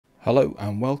Hello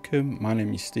and welcome, my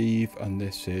name is Steve and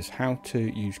this is how to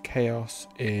use chaos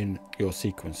in your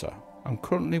sequencer. I'm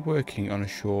currently working on a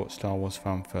short Star Wars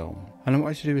fan film and I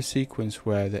want to do a sequence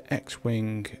where the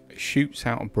X-Wing shoots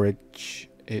out a bridge,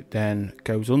 it then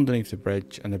goes underneath the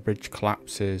bridge and the bridge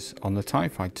collapses on the TIE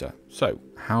fighter. So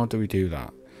how do we do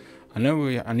that? I know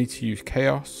I need to use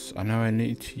chaos, I know I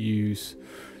need to use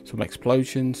some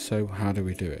explosions, so how do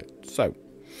we do it? So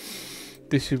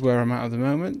this is where I'm at the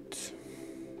moment.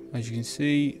 As you can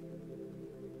see,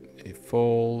 it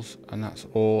falls and that's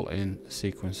all in the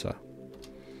sequencer.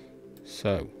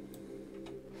 So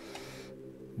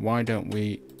why don't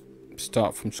we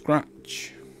start from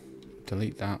scratch?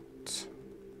 Delete that.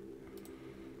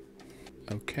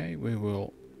 Okay, we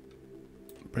will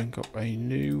bring up a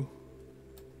new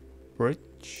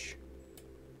bridge,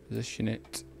 position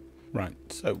it. Right,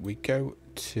 so we go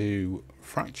to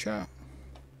fracture,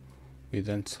 we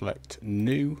then select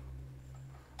new,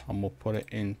 and we'll put it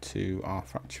into our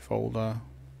fracture folder.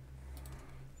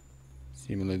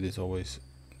 Seemingly there's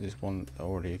one that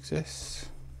already exists.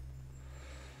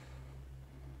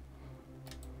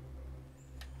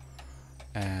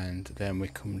 And then we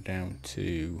come down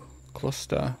to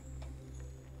cluster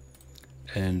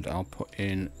and I'll put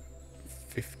in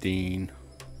 15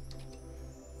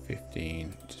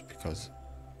 just because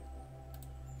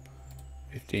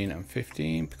 15 and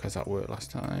 15 because that worked last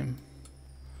time.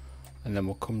 And then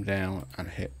we'll come down and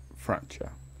hit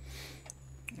fracture.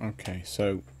 Okay,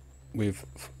 so we've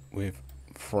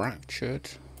fractured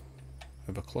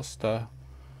with a cluster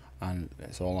and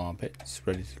it's all our bits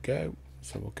ready to go.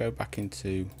 So we'll go back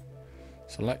into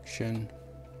selection.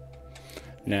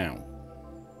 Now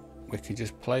we can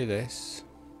just play this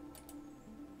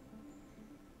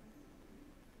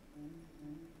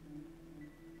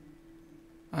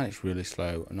and it's really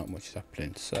slow and not much is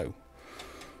happening. So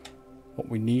what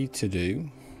we need to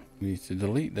do, we need to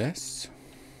delete this,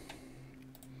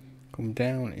 come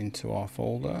down into our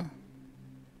folder,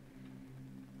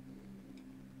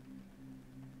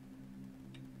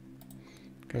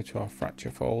 go to our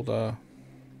fracture folder,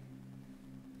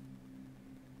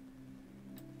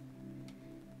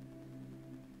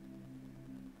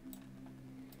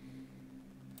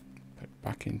 put it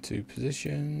back into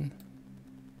position,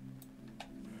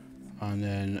 and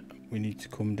then we need to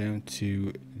come down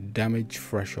to damage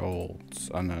thresholds,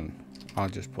 and then I'll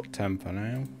just put 10 for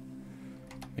now,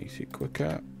 makes it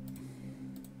quicker,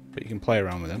 but you can play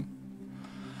around with them.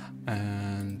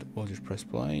 And we'll just press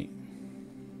play.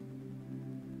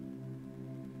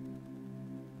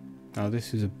 Now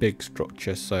this is a big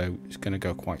structure, so it's going to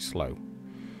go quite slow,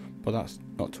 but that's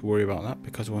not to worry about that,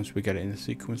 because once we get it in the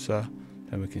sequencer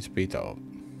then we can speed that up.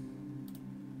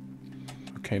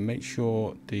 Okay, make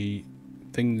sure the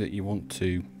thing that you want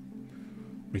to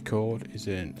record is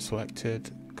in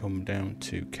selected, come down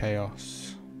to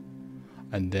chaos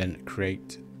and then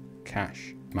create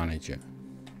cache manager,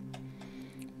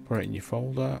 put it in your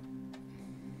folder,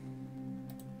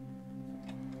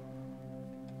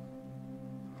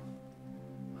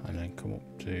 and then come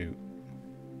up to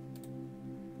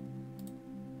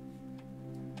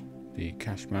the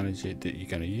cache manager that you're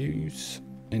going to use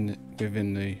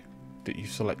within the that you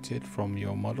selected from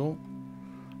your model,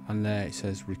 and there it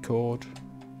says record,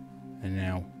 and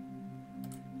now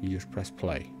you just press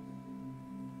play.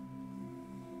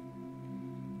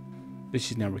 This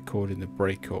is now recording the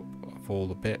breakup of all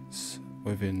the bits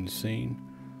within the scene,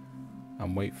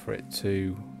 and wait for it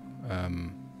to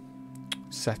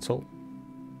settle,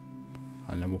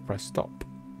 and then we'll press stop.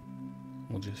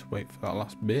 We'll just wait for that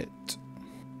last bit.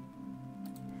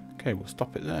 Okay, we'll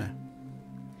stop it there.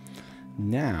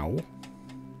 Now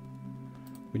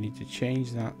we need to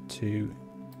change that to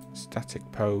static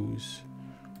pose,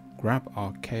 grab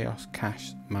our chaos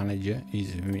cache manager,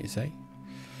 easy for me to say,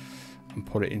 and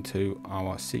put it into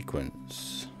our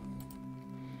sequence.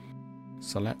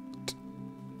 Select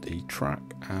the track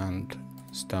and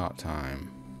start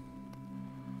time,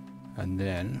 and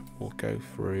then we'll go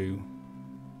through.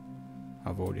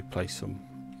 I've already placed some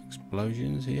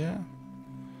explosions here,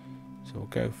 so we'll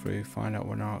go through, find out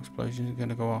when our explosions are going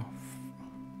to go off,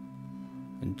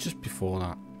 and just before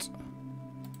that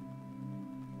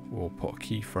we'll put a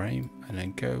keyframe and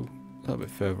then go a little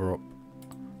bit further up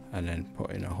and then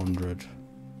put in 100,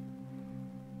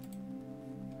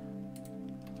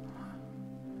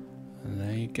 and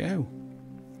there you go,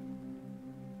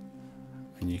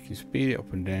 and you can speed it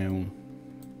up and down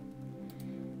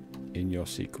in your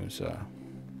sequencer,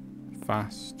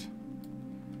 fast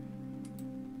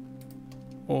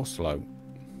or slow.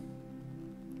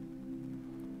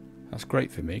 That's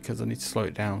great for me because I need to slow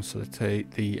it down so that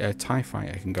the TIE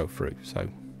fighter can go through. So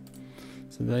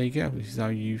So there you go, this is how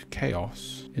you use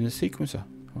chaos in the sequencer.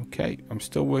 Okay, I'm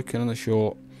still working on the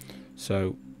short,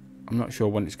 so I'm not sure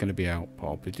when it's going to be out, but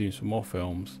I'll be doing some more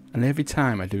films. And every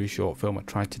time I do a short film, I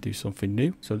try to do something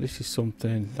new. So this is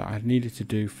something that I needed to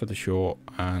do for the short,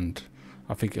 and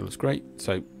I think it looks great.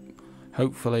 So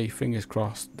hopefully, fingers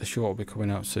crossed, the short will be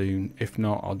coming out soon. If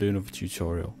not, I'll do another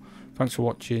tutorial. Thanks for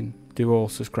watching. Do all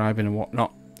subscribing and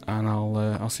whatnot, and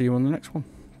I'll see you on the next one.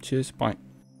 Cheers, bye.